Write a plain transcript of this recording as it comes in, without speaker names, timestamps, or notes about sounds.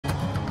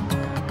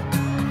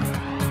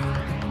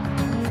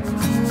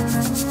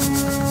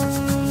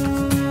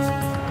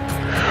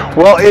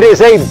Well, it is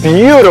a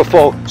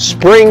beautiful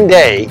spring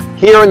day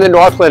here in the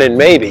Northland, and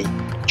maybe,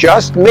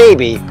 just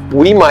maybe,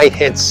 we might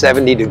hit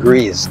 70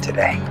 degrees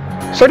today.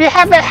 So do you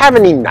have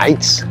any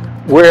nights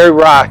where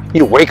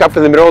you wake up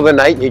in the middle of the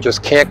night and you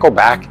just can't go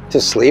back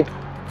to sleep?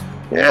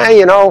 Yeah,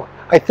 you know,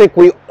 I think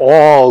we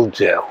all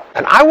do.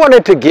 And I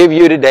wanted to give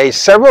you today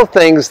several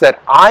things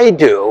that I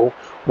do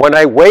when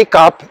I wake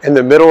up in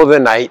the middle of the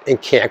night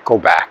and can't go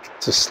back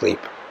to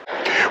sleep.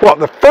 Well,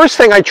 the first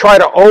thing I try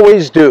to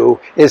always do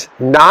is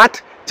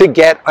not to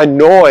get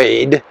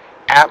annoyed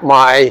at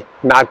my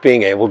not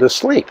being able to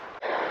sleep.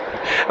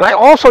 And I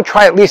also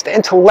try, at least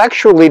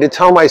intellectually, to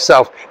tell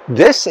myself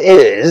this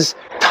is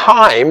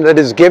time that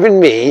is given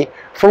me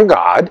from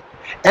God,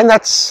 and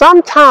that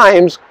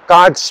sometimes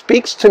God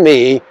speaks to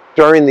me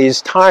during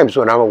these times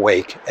when I'm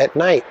awake at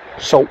night.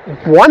 So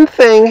one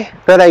thing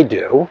that I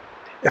do,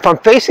 if I'm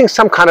facing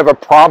some kind of a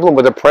problem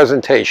with a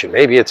presentation,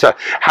 maybe it's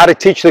how to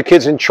teach the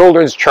kids in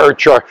children's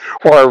church or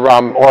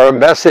a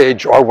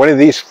message or one of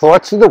these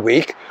thoughts of the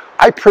week,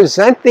 I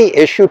present the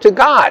issue to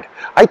God.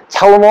 I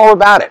tell him all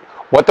about it.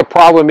 What the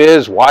problem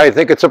is, why I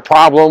think it's a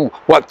problem,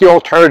 what the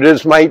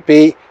alternatives might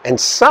be. And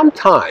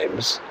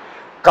sometimes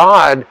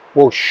God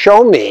will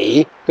show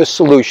me the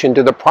solution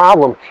to the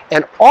problem.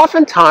 And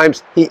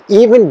oftentimes he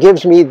even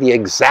gives me the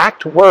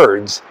exact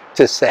words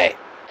to say.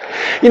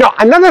 You know,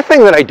 another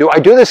thing that I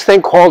do this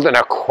thing called an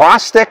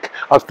acrostic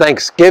of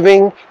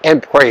thanksgiving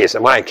and praise.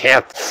 And when I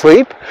can't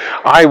sleep,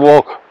 I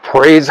will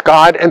praise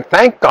God and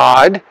thank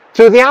God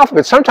through the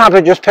alphabet. Sometimes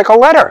I just pick a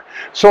letter.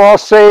 So I'll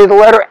say the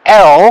letter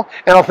L,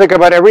 and I'll think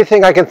about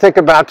everything I can think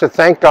about to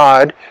thank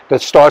God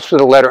that starts with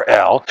the letter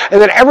L. And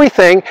then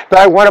everything that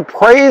I want to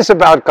praise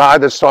about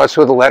God that starts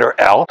with the letter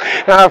L.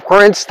 Now,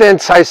 for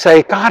instance, I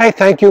say, God, I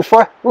thank you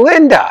for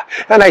Linda.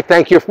 And I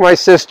thank you for my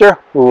sister,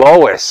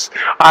 Lois.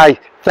 I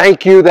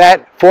thank you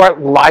for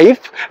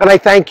life, and I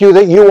thank you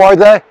that you are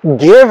the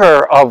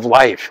giver of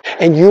life,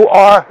 and you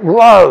are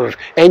love,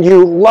 and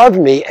you love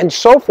me, and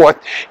so forth.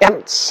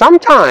 And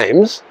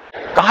sometimes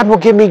God will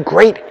give me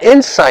great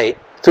insight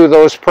through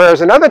those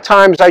prayers, and other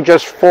times I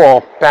just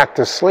fall back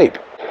to sleep.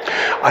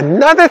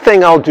 Another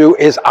thing I'll do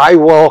is I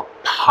will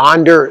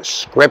ponder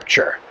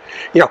Scripture.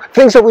 You know,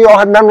 things that we all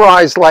have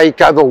memorized, like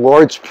the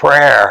Lord's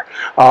Prayer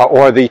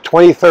or the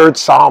 23rd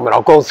Psalm, and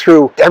I'll go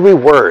through every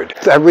word,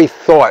 every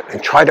thought,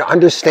 and try to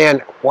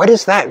understand, what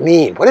does that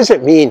mean? What does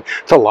it mean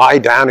to lie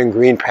down in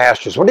green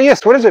pastures? What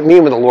does it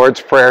mean when the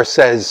Lord's Prayer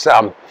says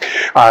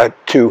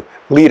to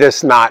lead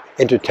us not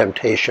into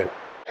temptation?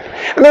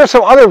 And there are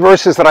some other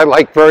verses that I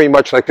like very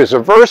much. Like there's a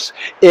verse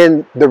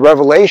in the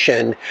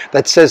Revelation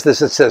that says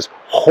this. It says,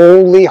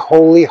 "Holy,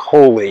 holy,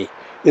 holy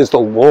is the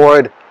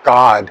Lord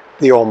God,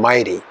 the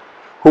Almighty,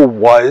 who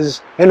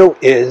was and who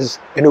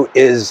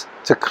is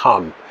to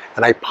come."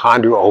 And I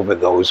ponder over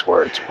those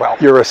words. Well,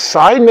 your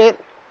assignment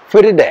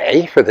for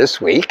today, for this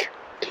week,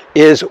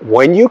 is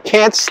when you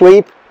can't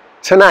sleep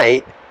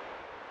tonight,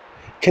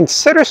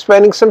 consider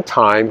spending some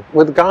time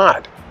with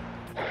God.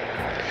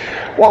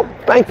 Well,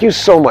 thank you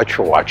so much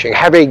for watching.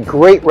 Have a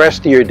great rest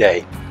of your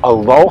day.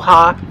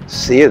 Aloha,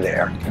 see you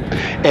there.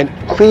 And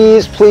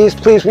please, please,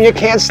 please, when you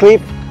can't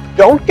sleep,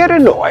 don't get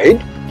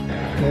annoyed.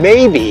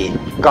 Maybe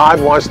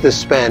God wants to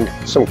spend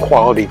some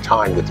quality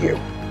time with you.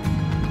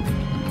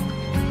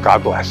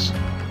 God bless.